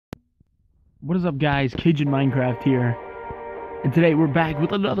What is up, guys? Cajun Minecraft here, and today we're back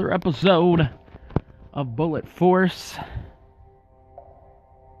with another episode of Bullet Force.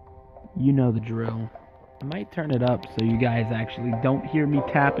 You know the drill. I might turn it up so you guys actually don't hear me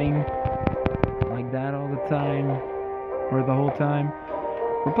tapping like that all the time, or the whole time.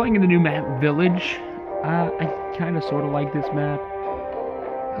 We're playing in the new map, Village. I kind of sort of like this map.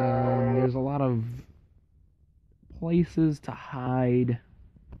 There's a lot of places to hide.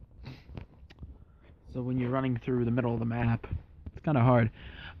 So when you're running through the middle of the map, it's kind of hard.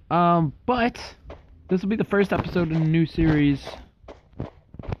 But this will be the first episode in a new series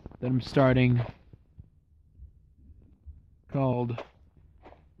that I'm starting called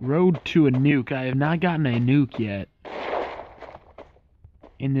Road to a Nuke. I have not gotten a nuke yet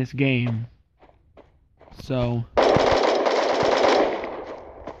in this game. So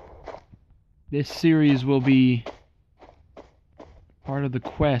this series will be part of the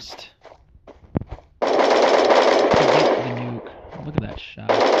quest to get the nuke. Look at that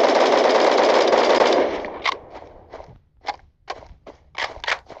shot.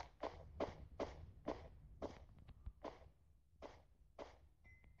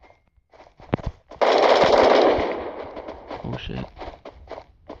 Oh shit.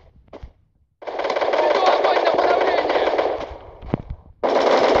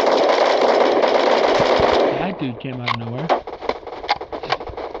 That dude came out of nowhere.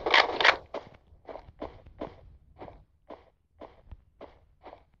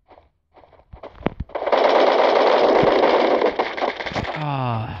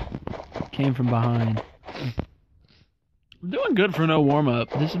 Came from behind. I'm doing good for no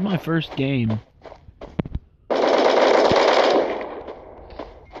warm-up. This is my first game.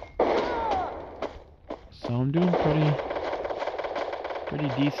 So I'm doing pretty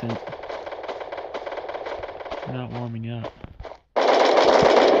decent for not warming up.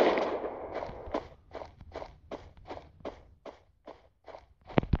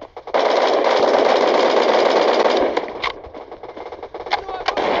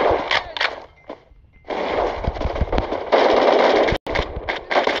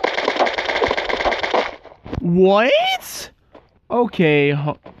 What? Okay.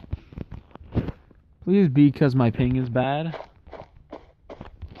 Please be because my ping is bad.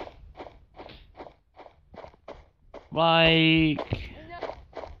 Like,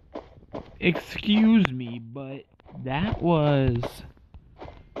 excuse me, but that was...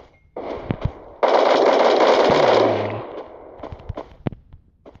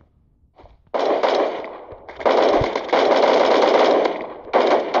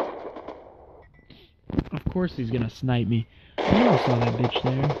 Of course he's gonna snipe me. I never saw that bitch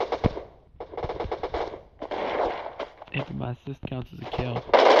there. If my assist counts as a kill.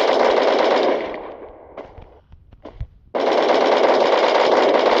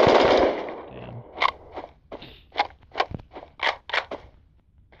 Damn.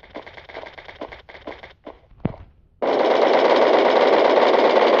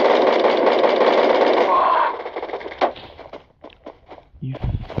 You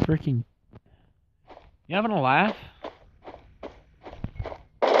freaking... You having a laugh?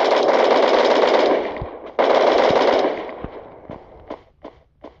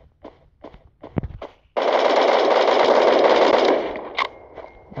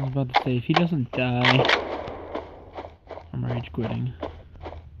 I was about to say, if he doesn't die, I'm rage quitting.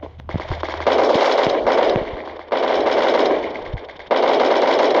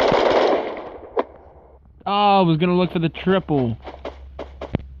 Oh, I was gonna look for the triple.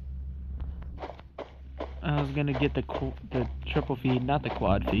 I was gonna get the triple feed, not the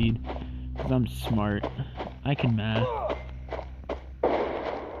quad feed, because I'm smart. I can math.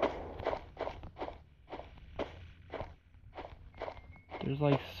 There's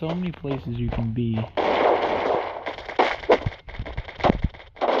like so many places you can be.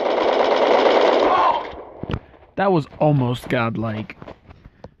 That was almost godlike.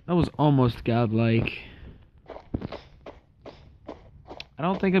 That was almost godlike. I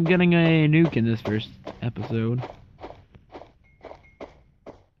don't think I'm getting a nuke in this first episode.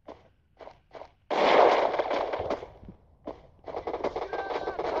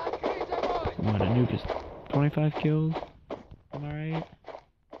 What, a nuke is 25 kills? Am I right?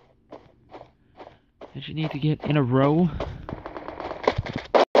 Did you need to get in a row?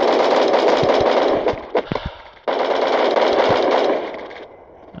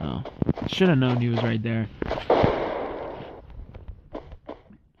 Oh, should have known he was right there.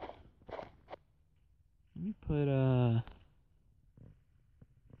 Let me put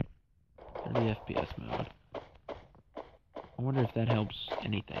 30 FPS mode. I wonder if that helps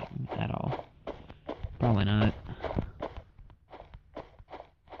anything at all. Probably not.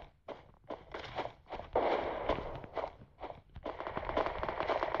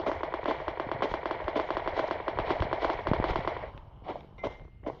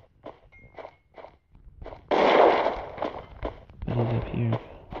 up here.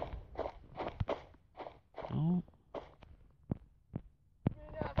 Oh.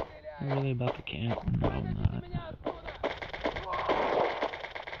 I'm really about to camp? No, I'm not.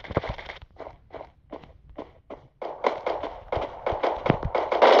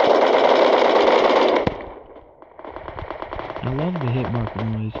 I love the hit marker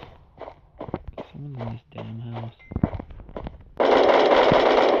noise. Someone's in this damn house.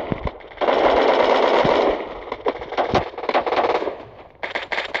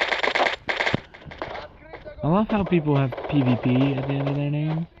 I love how people have PvP at the end of their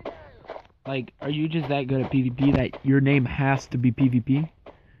names. Like, are you just that good at PvP that your name has to be PvP?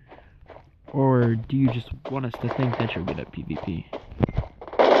 Or do you just want us to think that you're good at PvP?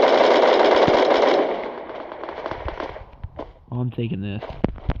 Oh, I'm taking this.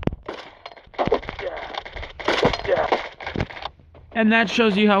 And that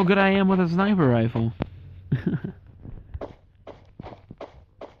shows you how good I am with a sniper rifle.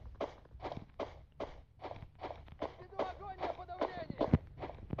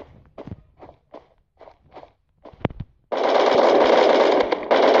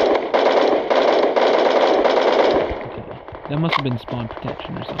 That must have been spawn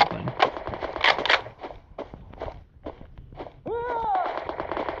protection or something.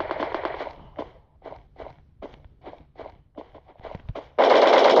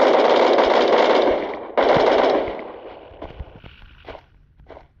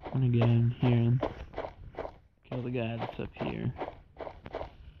 I'm gonna get in here and kill the guy that's up here.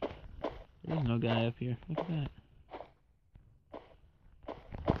 There's no guy up here. Look at that.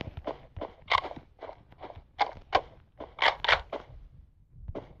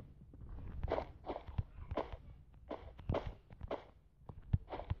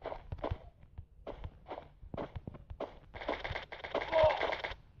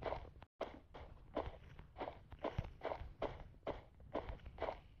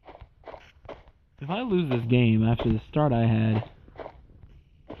 If I lose this game after the start I had,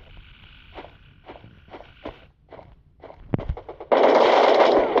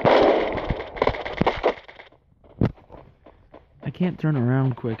 I can't turn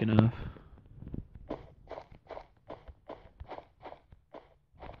around quick enough.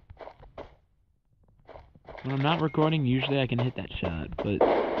 When I'm not recording, usually I can hit that shot, but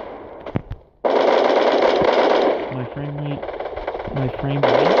my frame rate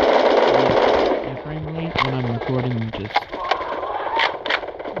when I'm recording just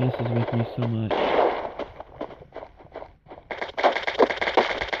messes with me so much.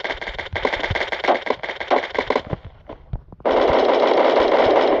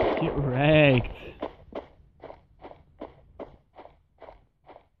 Get wrecked.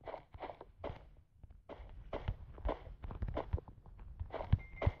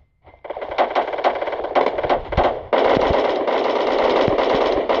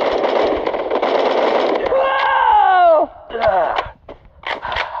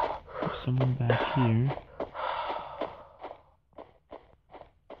 Someone back here.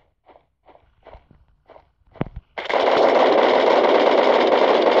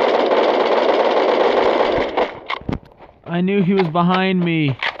 I knew he was behind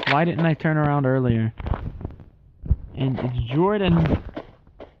me. Why didn't I turn around earlier? And it's Jordan.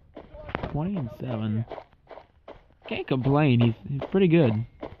 20-7. Can't complain. He's pretty good.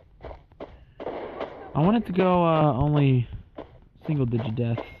 I wanted to go only single-digit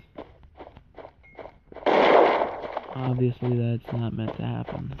deaths. Obviously, that's not meant to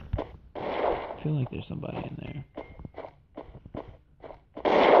happen. I feel like there's somebody in there.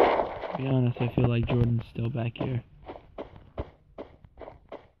 To be honest, I feel like Jordan's still back here.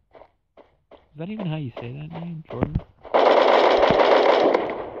 Is that even how you say that name? Jordan?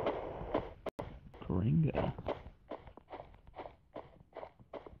 Karinga.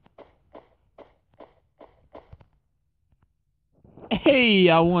 Hey,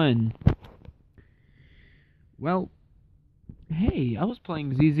 I won! Well, hey, I was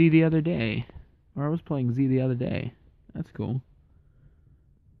playing ZZ the other day. Or I was playing Z the other day. That's cool.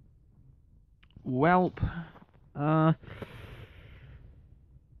 Welp.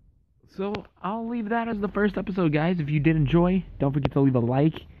 So, I'll leave that as the first episode, guys. If you did enjoy, don't forget to leave a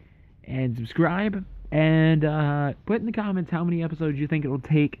like and subscribe. And put in the comments how many episodes you think it will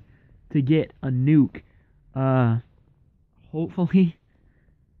take to get a nuke. Hopefully,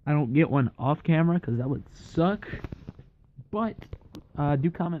 I don't get one off camera, because that would suck. But,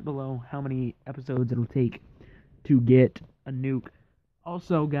 do comment below how many episodes it'll take to get a nuke.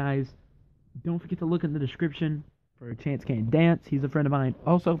 Also, guys, don't forget to look in the description for Chance Can't Dance. He's a friend of mine.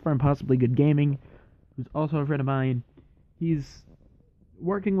 Also from Possibly Good Gaming, who's also a friend of mine. He's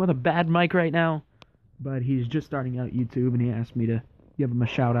working with a bad mic right now, but he's just starting out YouTube, and he asked me to give him a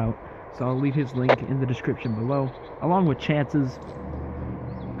shout out. So I'll leave his link in the description below, along with Chance's.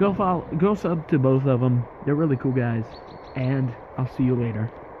 Go sub to both of them. They're really cool guys. And I'll see you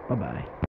later. Bye-bye.